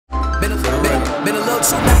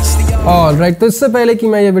Alright, तो इससे पहले कि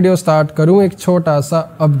मैं ये वीडियो स्टार्ट करूं, एक छोटा सा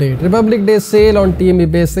update. Republic day cell on TMB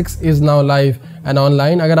basics is now live and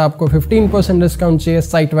online. अगर आपको 15% डिस्काउंट चाहिए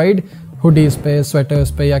साइट वाइड, हुडीज पे,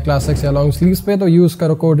 स्वेटर्स पे या क्लासिक्स या लॉन्ग स्लीव्स पे, तो यूज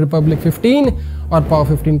करो कोड रिपब्लिक15 और पाओ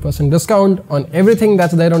 15% discount on everything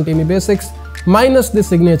that's there on TMB basics minus the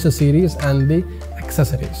signature series and the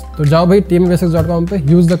accessories. तो जाओ भाई tmbasics.com पे,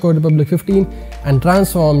 use the code रिपब्लिक15 and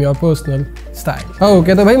transform your personal style.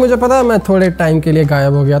 Okay, तो भाई मुझे पता है मैं थोड़े टाइम के लिए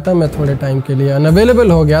गायब हो गया था, मैं थोड़े टाइम के लिए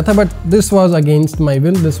अनअवेलेबल हो गया था, but this was against my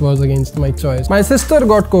will, this was against my choice. My sister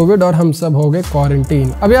got Covid और हम सब हो गए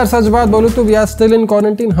क्वारंटीन। अब यार सच बात बोलूं तो we are still in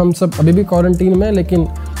quarantine, हम सब अभी भी क्वारंटीन में, लेकिन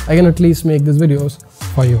I can at least make this videos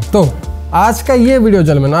for you. तो आज का ये वीडियो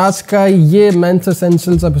जलमन, आज का ये मेंस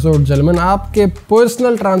एसेंशियल्स एपिसोड जलमन आपके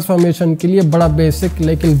पर्सनल ट्रांसफॉर्मेशन के लिए बड़ा बेसिक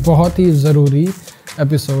लेकिन बहुत ही ज़रूरी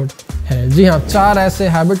एपिसोड है। जी हाँ, 4 ऐसे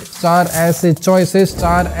हैबिट, 4 ऐसे चॉइसेस,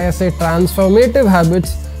 4 ऐसे ट्रांसफॉर्मेटिव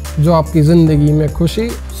हैबिट्स जो आपकी ज़िंदगी में खुशी,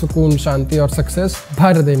 सुकून, शांति और सक्सेस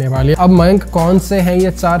भर देने वाली है। अब मयंक, कौन से हैं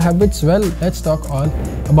ये 4 habits? Well, let's talk all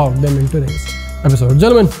about them in today's episode.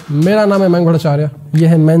 जलमन, मेरा नाम है मयंक भट्टाचार्य, ये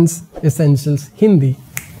है mains essentials Hindi.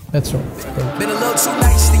 Let's roll. Been a little too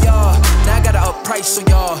nice for y'all. Now I gotta up price for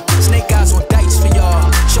y'all. Snake eyes on dice for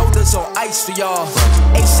y'all. Shoulders on ice for y'all.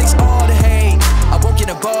 A6 all the hate. I won't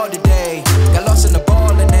get a ball today. Got lost in the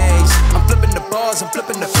ball and A's. I'm flipping the balls. I'm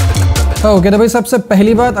flipping the okay, तो भाई सबसे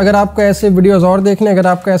पहली बात, अगर आपको ऐसे videos और देखने, अगर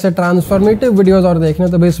आपको ऐसे ट्रांसफॉर्मेटिव वीडियोस और देखने,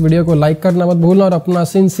 तो भाई इस वीडियो को लाइक करना मत भूलना और अपना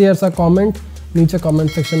सिंसियर सा कमेंट नीचे कमेंट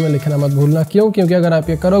सेक्शन में लिखना मत भूलना। क्यों? क्योंकि अगर आप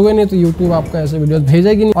ये करोगे नहीं तो यूट्यूब आपको ऐसे वीडियोस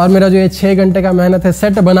भेजेगी नहीं, और मेरा जो ये 6 घंटे का मेहनत है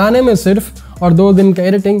सेट बनाने में सिर्फ, और 2 दिन का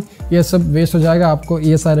एडिटिंग, ये सब वेस्ट हो जाएगा। आपको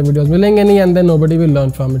ये सारे वीडियोस मिलेंगे नहीं and then nobody will learn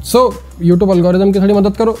from it. So YouTube algorithm की थोड़ी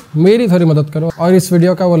मदद करो, मेरी थोड़ी मदद करो, और इस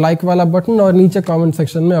वीडियो का वो लाइक वाला बटन और नीचे कॉमेंट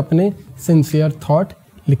सेक्शन में अपने सिंसियर थॉट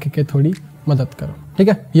लिख के थोड़ी मदद करो। ठीक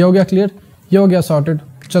है, ये हो गया क्लियर, ये हो गया सॉर्टेड।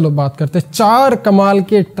 चलो बात करते हैं 4 कमाल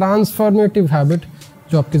के ट्रांसफॉर्मेटिव हैबिट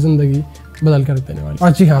जो आपकी ज़िंदगी बदल कर देने वाली।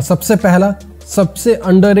 और जी हाँ, सबसे पहला, सबसे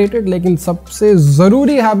अंडररेटेड लेकिन सबसे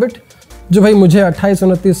ज़रूरी हैबिट जो भाई मुझे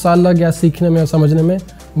 28-29 साल लग गया सीखने में और समझने में,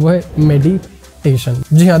 वो है मेडिटेशन।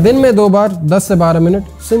 जी हाँ, दिन में 2 बार 10 से 12 minute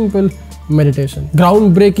simple meditation.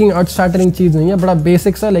 Ground breaking, अर्थ शैटरिंग चीज़ नहीं है, बड़ा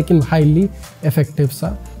बेसिक सा लेकिन हाईली इफेक्टिव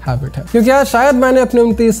सा हैबिट है। क्योंकि यार शायद मैंने अपने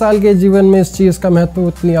 29 साल के जीवन में इस चीज़ का महत्व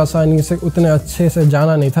उतनी आसानी से, उतने अच्छे से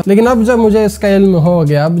जाना नहीं था, लेकिन अब जब मुझे इसका इल्म हो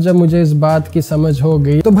गया, अब जब मुझे इस बात की समझ हो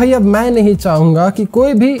गई, तो भाई अब मैं नहीं चाहूँगा कि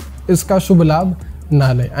कोई भी इसका शुभ लाभ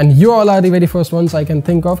ना ले। And you all are the very first once I can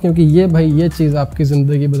think of, क्योंकि ये भाई ये चीज़ आपकी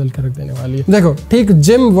ज़िंदगी बदल कर रख देने वाली है। देखो, ठीक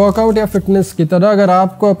जिम, वर्कआउट या फिटनेस की तरह, अगर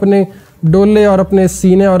आपको अपने डोले और अपने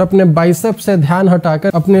सीने और अपने बाइसेप से ध्यान हटाकर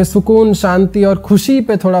अपने सुकून, शांति और खुशी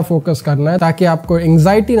पे थोड़ा फोकस करना है, ताकि आपको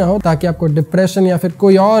एंजाइटी ना हो, ताकि आपको डिप्रेशन या फिर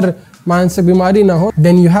कोई और मानसिक बीमारी ना हो,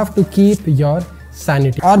 then you have to keep your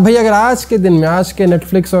sanity. और भाई अगर आज के दिन में, आज के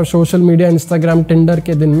नेटफ्लिक्स और सोशल मीडिया, इंस्टाग्राम, टिंडर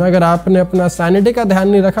के दिन में अगर आपने अपना सैनिटी का ध्यान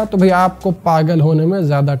नहीं रखा, तो भाई आपको पागल होने में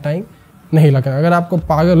ज़्यादा टाइम नहीं लगेगा। अगर आपको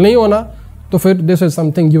पागल नहीं होना तो फिर this is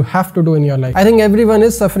something you have to do in your life. I think everyone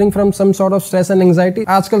is suffering from some sort of stress and anxiety.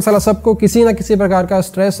 आजकल साला सबको किसी ना किसी प्रकार का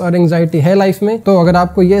स्ट्रेस और एंजाइटी है लाइफ में। तो अगर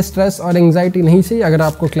आपको ये स्ट्रेस और एंजाइटी नहीं चाहिए, अगर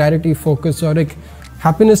आपको क्लैरिटी, फोकस और एक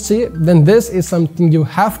हैप्पीनेस चाहिए, then this is something you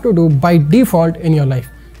have to do by default in your life.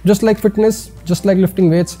 Just like fitness, just like lifting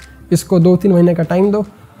weights, इसको 2-3 महीने का टाइम दो।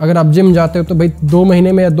 अगर आप जिम जाते हो तो भाई 2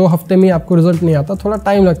 महीने में या 2 हफ्ते में आपको रिजल्ट नहीं आता, थोड़ा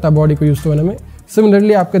टाइम लगता है बॉडी को यूज टू होने में।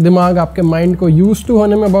 सिमिलरली आपके दिमाग, आपके माइंड को यूज टू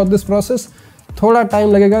होने में अबाउट दिस प्रोसेस थोड़ा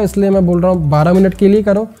टाइम लगेगा। इसलिए मैं बोल रहा हूँ 12 मिनट के लिए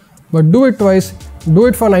करो, but do it twice, do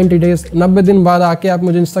it for 90 days. 90 दिन बाद आके आप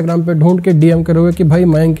मुझे इंस्टाग्राम पे ढूंढ के DM करोगे कि भाई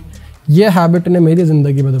मयंक, ये हैबिट ने मेरी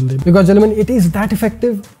जिंदगी बदल दी। Because gentleman, it is that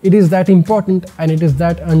effective, it is that important and it is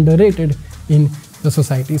that underrated in the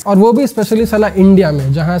societies. और वो भी स्पेशली साला इंडिया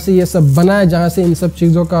में, जहाँ से ये सब बना है, जहाँ से इन सब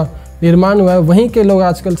चीज़ों का निर्माण हुआ है, वहीं के लोग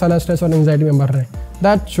आजकल साला स्ट्रेस और एंजाइटी में मर रहे हैं।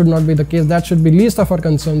 That should not be the case, that should be least of our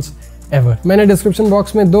concerns ever. मैंने डिस्क्रिप्शन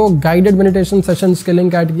बॉक्स में 2 गाइडेड मेडिटेशन सेशंस के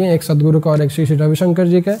लिंक ऐड किए हैं, एक सदगुरु का और एक श्री रविशंकर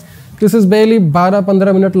जी का। This is Bailey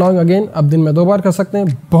 12-15 minute long. Again, अब दिन में 2 बार कर सकते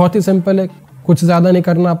हैं। बहुत ही सिंपल है, कुछ ज़्यादा नहीं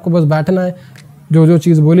करना, आपको बस बैठना है, जो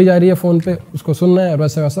चीज़ बोली जा रही है फ़ोन पे उसको सुनना है और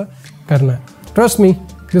वैसा वैसा करना है। Trust me,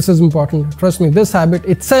 this is important, trust me, this habit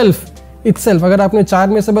itself अगर आपने 4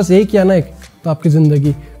 में से बस यही किया ना एक, तो आपकी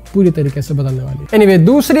ज़िंदगी पूरी तरीके से बदलने वाली है। एनीवे,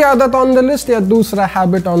 दूसरी आदत ऑन द लिस्ट या दूसरा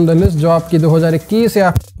हैबिट ऑन द लिस्ट जो आपकी 2021 या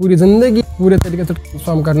पूरी जिंदगी पूरे तरीके से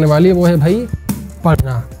ट्रांसफॉर्म करने वाली है, वो है भाई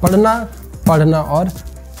पढ़ना, पढ़ना, पढ़ना और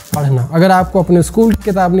पढ़ना। अगर आपको अपने स्कूल की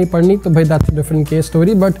किताब नहीं पढ़नी तो भाई that's a different case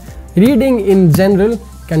story, but reading in general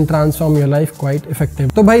can transform your life quite effective.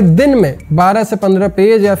 तो भाई दिन में 12 से 15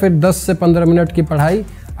 पेज या फिर 10 से 15 मिनट की पढ़ाई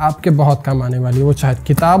आपके बहुत काम आने वाली है। वो चाहे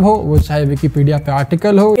किताब हो, वो चाहे विकिपीडिया पे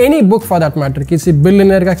आर्टिकल हो, any book for that matter, किसी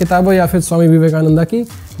बिलियनियर का किताब हो या फिर स्वामी विवेकानंद की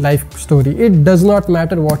life story, it does not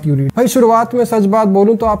matter what you read. भाई शुरुआत में सच बात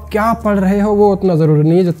बोलूं तो आप क्या पढ़ रहे हो वो उतना जरूरी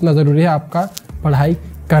नहीं है जितना जरूरी है आपका पढ़ाई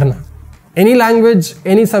करना। Any language,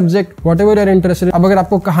 any subject, what ever you're interested. अब अगर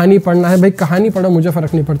आपको कहानी पढ़ना है, भाई कहानी पढ़ो, मुझे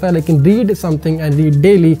फर्क नहीं पड़ता, लेकिन read something and read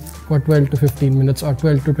daily for 12 to 15 minutes or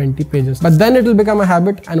 12 to 20 pages. But then it will become a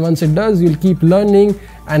habit, and once it does, you'll keep learning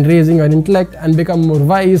and raising your intellect and become more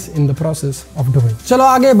wise in the process of doing. चलो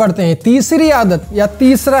आगे बढ़ते हैं। तीसरी आदत या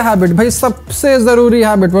तीसरा habit, भाई सबसे जरूरी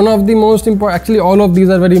habit, one of the most important, actually all of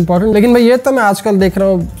these are very important, लेकिन भाई ये तो मैं आजकल देख रहा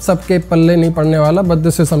हूँ सबके पल्ले नहीं पड़ने वाला, but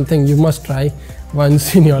this is something you must try once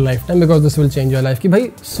in your lifetime because this will change your life। कि भाई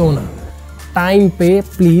सोना, टाइम पे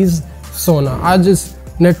प्लीज सोना। आज इस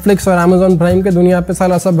नेटफ्लिक्स और अमेजॉन प्राइम के दुनिया पे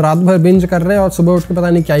साला सब रात भर बिंज कर रहे हैं और सुबह उठ के पता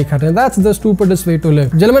नहीं क्या ही कर रहे हैं। That's the stupidest way to live.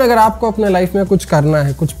 Gentleman, अगर आपको अपने लाइफ में कुछ करना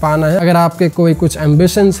है, कुछ पाना है, अगर आपके कोई कुछ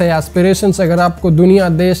एम्बिशंस है, एस्पिरेशंस, अगर आपको दुनिया,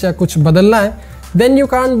 देश या कुछ बदलना है, then you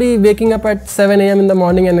can't be waking up at 7 AM in the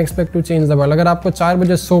morning and expect to change the world। अगर आपको 4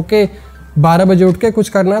 बजे सो के 12 बजे उठ के कुछ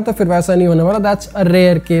करना है तो फिर वैसा नहीं होने वाला। That's a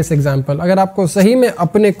rare case example. अगर आपको सही में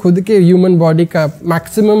अपने खुद के ह्यूमन बॉडी का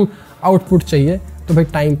मैक्सिमम आउटपुट चाहिए तो भाई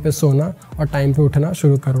टाइम पे सोना और टाइम पे उठना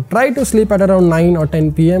शुरू करो। Try to sleep at around 9 or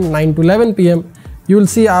 10 PM, 9 to 11 PM। You will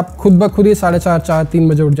see आप खुद ब खुद ही 4:30, 3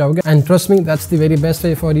 बजे उठ जाओगे। And trust me, that's the very best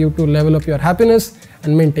way for you two level up your happiness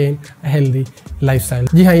and maintain a healthy lifestyle.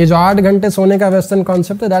 जी हाँ, ये जो 8 घंटे सोने का वेस्टर्न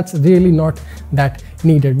कॉन्सेप्ट है, that's really not that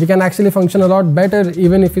needed. We can actually function a lot better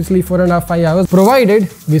even if we sleep 4.5 5 hours provided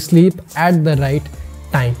we sleep at the right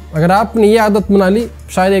time। अगर आपने ये आदत बना ली,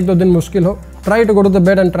 शायद 1-2 दिन मुश्किल हो, try to go to the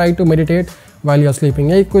bed and try to meditate while you are sleeping।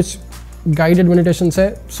 यही कुछ गाइडेड मेडिटेशन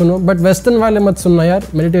है, सुनो, बट वेस्टर्न वाले मत सुनना यार।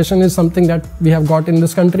 Meditation is something that we have got in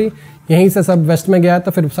this country, यहीं से सब वेस्ट में गया है,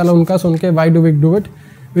 तो फिर साला उनका सुन के why do we do it.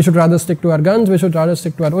 We should rather stick to our guns, we should rather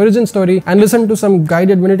stick to our origin story and listen to some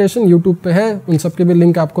guided meditation। YouTube पे है, उन सब के भी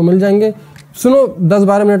लिंक आपको मिल जाएंगे। सुनो,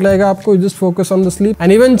 10-12 मिनट लगेगा आपको, just focus on the sleep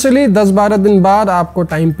and eventually 10-12 दिन बाद आपको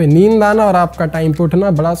टाइम पे नींद आना और आपका टाइम पे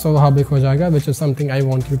उठना बड़ा स्वाभाविक हो जाएगा, which is something I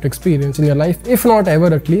want you to experience in your life, if not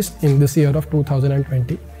ever, at least in this year of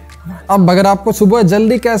 2020। अब अगर आपको सुबह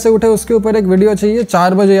जल्दी कैसे उठे उसके ऊपर एक वीडियो चाहिए,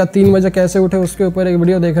 4 बजे या 3 बजे कैसे उठे उसके ऊपर एक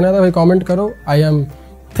वीडियो देखना है तो भाई कॉमेंट करो। I am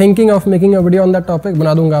thinking of making a video on that topic,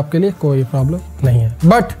 बना दूंगा आपके लिए, कोई प्रॉब्लम नहीं है।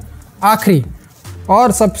 बट आखिरी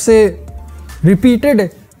और सबसे रिपीटेड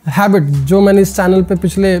हैबिट जो मैंने इस चैनल पे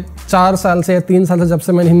पिछले 4 साल से या 3 साल से, जब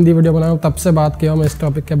से मैंने हिंदी वीडियो बनाया तब से बात किया मैं इस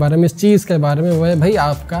टॉपिक के बारे में, इस चीज़ के बारे में, वो है भाई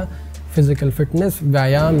आपका फिजिकल फिटनेस,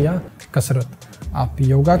 व्यायाम या कसरत। आप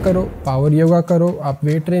योगा करो, पावर योगा करो, आप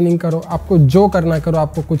वेट ट्रेनिंग करो, आपको जो करना करो,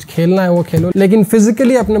 आपको कुछ खेलना है वो खेलो, लेकिन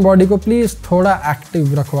फिजिकली अपने बॉडी को प्लीज़ थोड़ा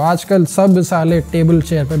एक्टिव रखो। आजकल सब साले टेबल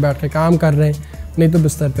चेयर पे बैठ के काम कर रहे हैं, नहीं तो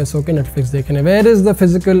बिस्तर पे सो के नेटफ्लिक्स देख रहे हैं। Where is the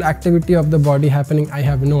physical activity of the body happening? I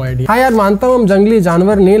have no idea. हाँ यार, मानता हूँ हम जंगली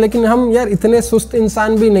जानवर नहीं है, लेकिन हम यार इतने सुस्त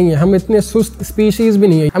इंसान भी नहीं है, हम इतने सुस्त स्पीशीज भी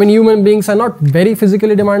नहीं है। I mean human beings are not very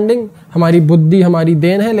physically demanding. हमारी बुद्धि हमारी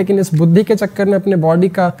देन है, लेकिन इस बुद्धि के चक्कर में अपने बॉडी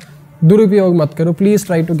का दुरुपयोग मत करो। Please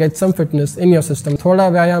try to get some fitness in your system. थोड़ा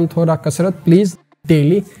व्यायाम, थोड़ा कसरत प्लीज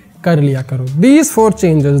डेली कर लिया करो। दीज 4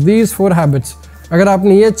 चेंजेस, दीज 4 हैबिट्स, अगर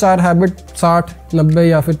आपने ये 4 हैबिट 60, 90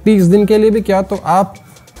 या फिर 30 दिन के लिए भी किया तो आप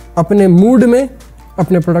अपने मूड में,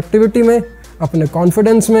 अपने प्रोडक्टिविटी में, अपने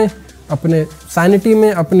कॉन्फिडेंस में, अपने सैनिटी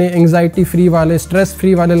में, अपने एंग्जाइटी फ्री वाले, स्ट्रेस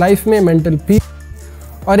फ्री वाले लाइफ में, मेंटल पीस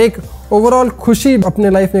और एक ओवरऑल खुशी अपने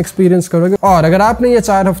लाइफ में एक्सपीरियंस करोगे। और अगर आपने ये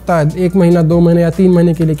 4 हफ्ता, 1 महीना, 2 महीने या 3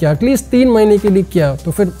 महीने के लिए किया, एटलीस्ट 3 महीने के लिए किया,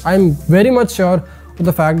 तो फिर I am very much sure of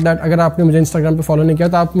the fact that अगर आपने मुझे इंस्टाग्राम पे फॉलो नहीं किया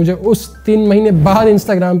तो आप मुझे उस 3 महीने बाद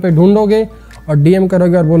इंस्टाग्राम पे ढूंढोगे और डीएम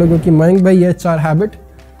करोगे और बोलोगे कि मयंक भाई ये 4 हैबिट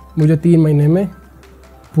मुझे 3 महीने में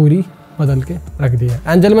पूरी बदल के रख दिया।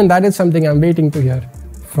 And gentleman, that is something I am waiting to here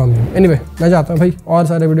from you. Anyway, मैं चाहता हूँ भाई और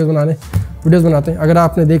सारे वीडियोस बनाते हैं। अगर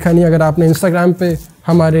आपने देखा नहीं, अगर आपने इंस्टाग्राम पे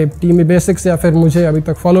हमारे टीएमबी बेसिक्स या फिर मुझे अभी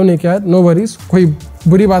तक फॉलो नहीं किया है, नो वरीज, कोई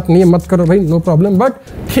बुरी बात नहीं है, मत करो भाई, no problem. But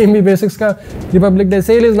TMB basics का Republic day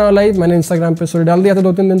cell is now live. मैंने इंस्टाग्राम पे स्टोरी डाल दिया था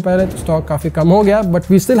 2-3 दिन पहले, तो स्टॉक काफ़ी कम हो गया, but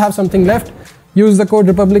we still have something left. Use the code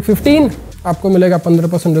रिपब्लिक15, आपको मिलेगा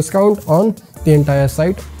 15% discount on the entire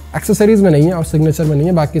site. Accessories में नहीं है और सिग्नेचर में नहीं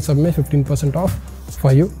है, बाकी सब में 15% of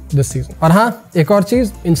for you this season. और हाँ, एक और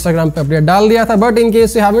चीज़, इंस्टाग्राम पे अपडेट डाल दिया था, but in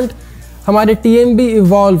case you haven't, हमारी TMB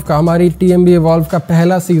Evolve का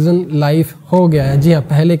पहला सीजन लाइव हो गया है। जी हाँ,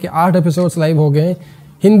 पहले के 8 एपिसोड्स लाइव हो गए हैं,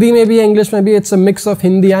 हिंदी में भी इंग्लिश में भी। It's a mix of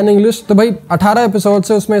Hindi and English. तो भाई 18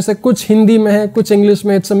 एपिसोड्स है, उसमें से कुछ हिंदी में है, कुछ इंग्लिश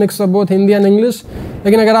में। It's a mix of both Hindi and English.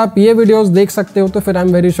 लेकिन अगर आप ये वीडियोस देख सकते हो तो फिर I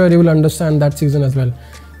am very sure you will understand that season as well.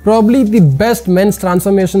 Probably the best men's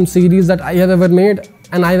transformation series that I have ever made.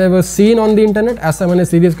 And I ever seen on the internet. ऐसा मैंने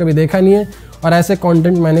सीरीज़ कभी देखा नहीं है और ऐसे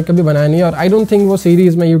कंटेंट मैंने कभी बनाया नहीं है और आई डोंट थिंक वो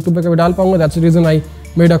सीरीज़ मैं यूट्यूब पे कभी डाल पाऊंगा. That's the reason I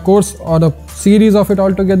made a course और a series of it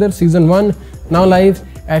all together. Season 1 now live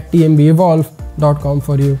at tmbevolve.com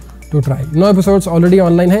for you to try. 9 episodes already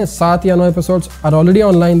online है. 7 या 9 episodes are already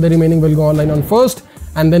online. The remaining will go online on 1st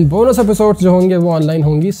and then bonus episodes जो होंगे वो online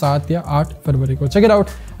होंगी 7 या 8 फरवरी को. Check it out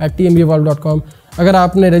at tmbevolve.com. अगर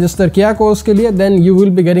आपने रजिस्टर किया कोर्स के लिए then you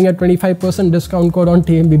will be getting a 25% discount code on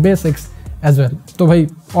TMB Basics as well. तो भाई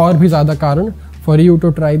और भी ज़्यादा कारण for you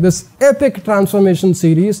to try this epic transformation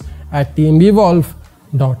series at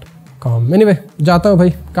tmbevolve.com. Anyway, जाता हूँ भाई,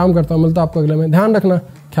 काम करता हूँ, मिलता हूँ आपको अगले में. ध्यान रखना,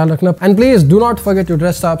 ख्याल रखना. And please do not forget to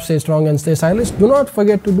dress up, stay strong and stay stylish. Do not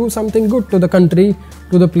forget to do something good to the country,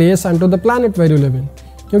 to the place and to the planet where you live in.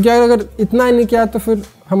 क्योंकि अगर इतना ही नहीं किया तो फिर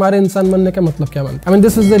हमारे इंसान बनने का मतलब क्या बनता है? I mean,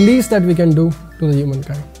 this is the least that we can do to the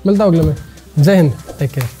humankind. मिलता हूँ अगले में. जय Hind,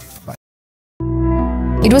 take care.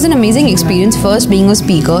 It was an amazing experience, first being a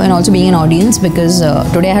speaker and also being an audience, because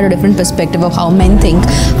today I had a different perspective of how men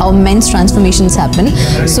think, how men's transformations happen.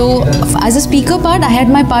 So as a speaker part, I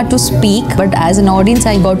had my part to speak, but as an audience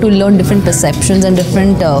I got to learn different perceptions and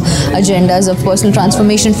different agendas of personal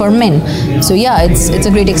transformation for men. So yeah, it's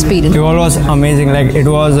a great experience. It all was amazing. Like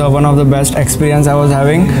it was one of the best experience I was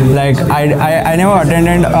having. Like I never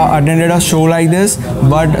attended a show like this,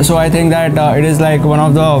 but so I think that it is like one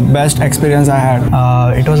of the best experience I had.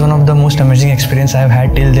 It was one of the most amazing experience I have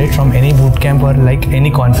had till date from any boot camp or like any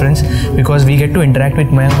conference, because we get to interact with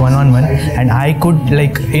Mayank one-on-one, and I could,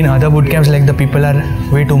 like in other boot camps, like the people are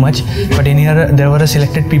way too much, but in here there were a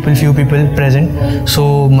selected people, few people present. So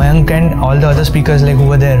Mayank and all the other speakers like who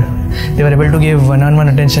were there, they were able to give one-on-one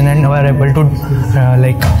attention and were able to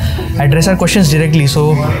like address our questions directly. So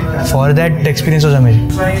for that, the experience was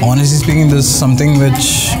amazing. Honestly speaking, this is something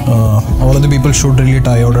which all of the people should really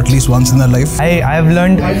try out at least once in their life. I have learned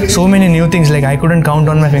so many new things, like I couldn't count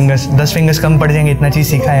on my fingers. 10 fingers कम पड़ जाएंगे, इतना चीज़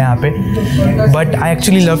सीखा है यहाँ पे. But I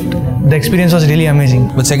actually loved, the experience was really amazing.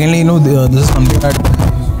 But secondly, you know, this is something that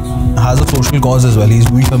has a social cause as well. He's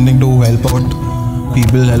doing something to help out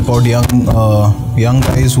people, help out young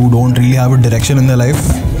guys who don't really have a direction in their life.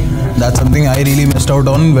 That's something I really missed out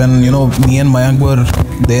on when, you know, me and Mayank were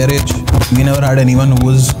their age. We never had anyone who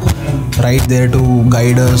was right there to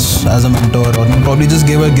guide us as a mentor or probably just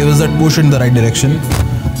give us that push in the right direction.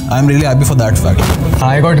 I'm really happy for that fact.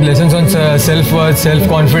 I got lessons on self-worth,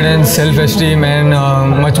 self-confidence, self-esteem and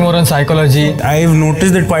much more on psychology. I've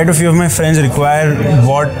noticed that quite a few of my friends require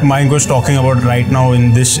what Mayank was talking about right now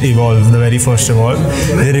in this Evolve, the very first Evolve.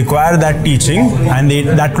 They require that teaching and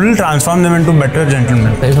that will transform them into better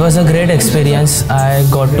gentlemen. It was a great experience. I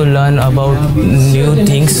got to learn about new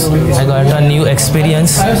things. I got a new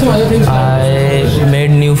experience. I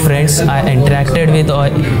made new friends. I interacted with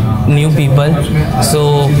new people.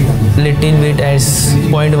 So little bit as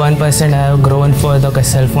 0.1% I have grown for the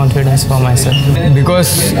self-confidence for myself.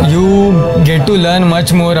 Because you get to learn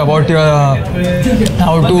much more about your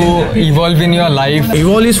how to evolve in your life.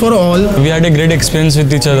 Evolve is for all. We had a great experience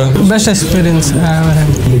with each other. Best experience I ever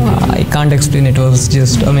had. I can't explain, it was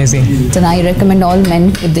just amazing. And I recommend all men,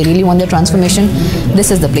 if they really want their transformation, this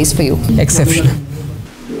is the place for you. Exceptional.